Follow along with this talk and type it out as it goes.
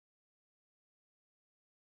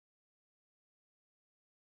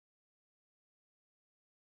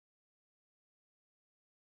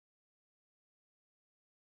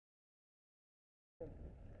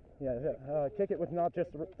Yeah, kick it with not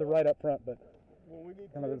just the right up front, but well, we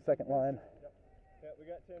need kind of the second line. Yep. Yeah, we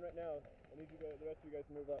got 10 right now. I need you guys, the rest of you guys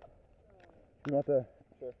to move up. You want the...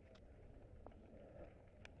 Sure.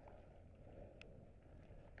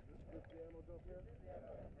 Is the ammo dump here?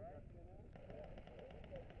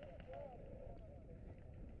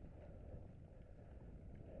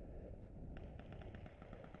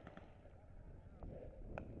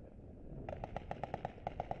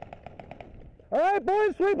 All right,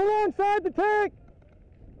 boys, sweep alongside the tank.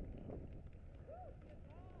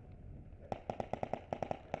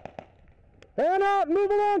 Fan out and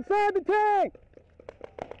move alongside the tank.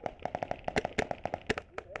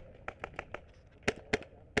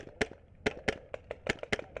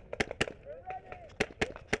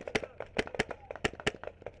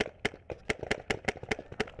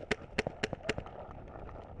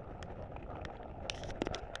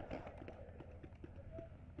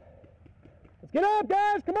 Let's get up,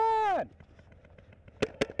 guys, come on!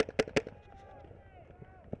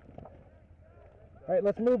 All right,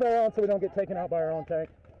 let's move around so we don't get taken out by our own tank.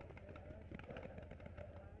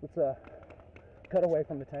 Let's cut away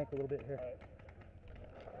from the tank a little bit here. All right.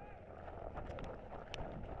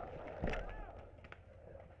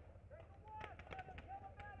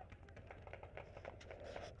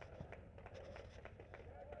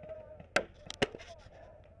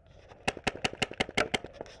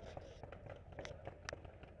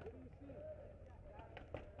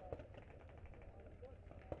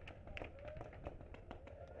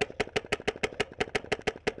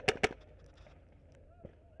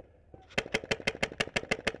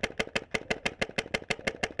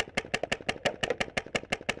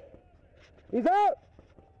 He's out!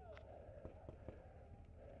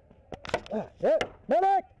 Hit!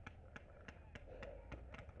 Medic!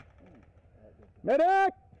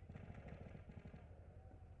 Medic!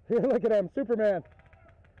 Here, look at him, Superman.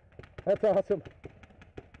 That's awesome.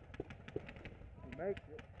 He makes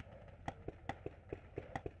it.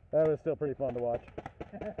 That was still pretty fun to watch.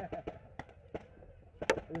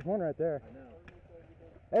 There's one right there.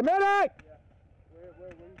 I know. Hey, medic! Yeah. Where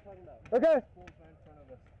are you talking about? Okay. Full in front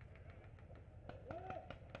of us.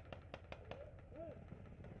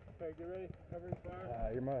 Okay, get ready. Covering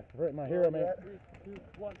fire. You're my hero, man. 3, 2,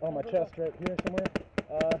 1. Oh, my chest right here somewhere.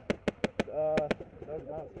 That was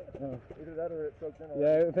a mouse. Oh. Either that or it soaked in.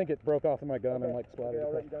 Yeah, I think it broke off of my gun and like Okay, splattered.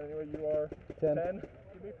 I'll write you down anyway. You are 10. 10.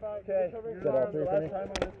 Give me 5. Is Okay, that you're all on three the for last me? time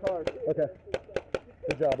on this card. Okay.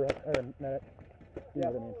 Good job, bro. Or medic. You know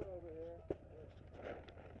what I mean.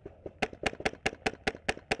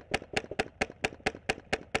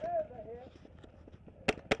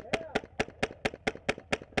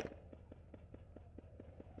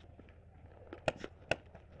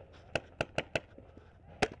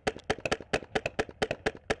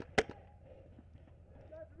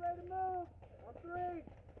 Ready to move on 3.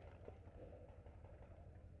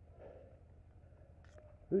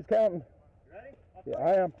 Who's counting? You ready? Yeah,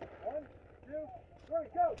 I am. 1, 2, 3,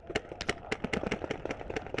 go!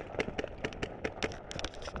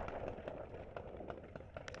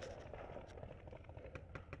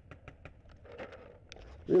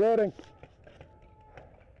 Reloading.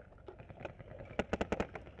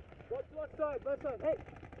 Go to left side, left side.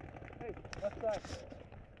 Hey, left side.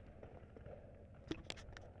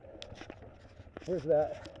 Where's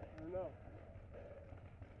that? I don't know.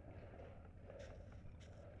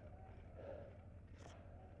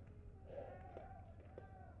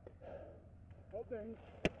 Hold there.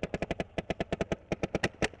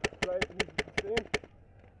 Right, he's in.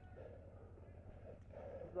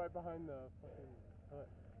 He's right behind the fucking hut.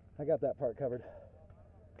 I got that part covered.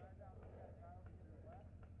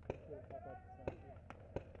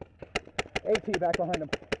 AT back behind him.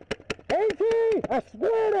 AT! I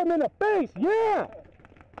swear him in the face! Yeah!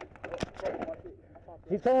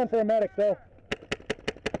 He's calling for a medic though.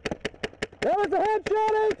 That was a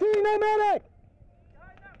headshot, AT! No medic!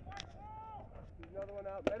 There's another one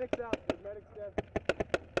out. Medic's out. There's medic's dead.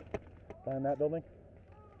 Behind that building?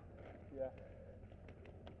 Yeah.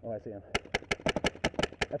 Oh, I see him.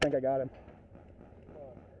 I think I got him.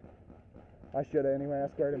 I should have anyway. I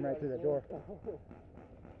squared him right through the door.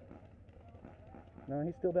 No,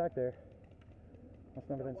 he's still back there. Must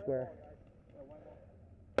not have been square.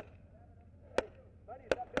 Buddy,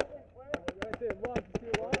 is that building square? Right there, launch. You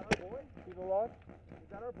see a launch? See the launch? Is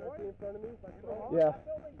that our boy? Right in front of me? Yeah.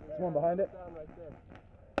 There's one behind it. Down right there.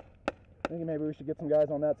 Thinking maybe we should get some guys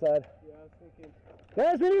on that side. Yeah, I was thinking.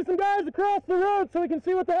 Guys, we need some guys across the road so we can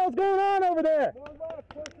see what the hell's going on over there. More left,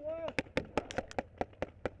 push left. There's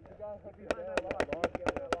a guy behind that launch.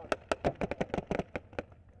 Behind that launch.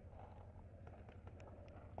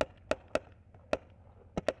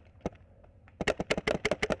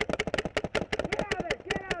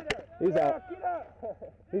 He's out. Get out.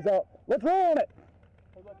 He's out. Let's roll on it.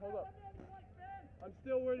 Hold up, hold up. I'm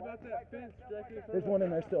still worried about that fence directly in front There's of one us.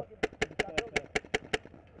 in there still.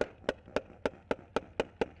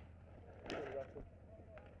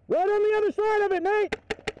 Right on the other side of it, Nate.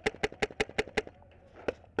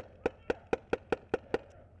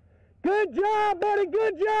 Good job, buddy.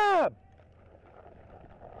 Good job.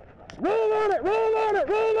 Roll on it. Roll on it.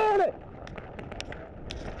 Roll on it.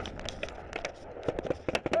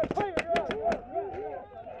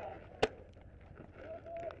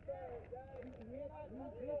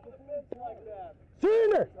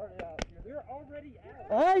 Sooner. We're already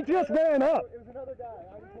out. I just ran up. It was another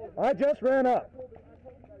guy. I just ran up.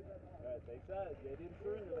 They said they didn't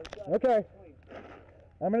surrender. Okay.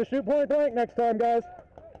 I'm going to shoot point blank next time, guys.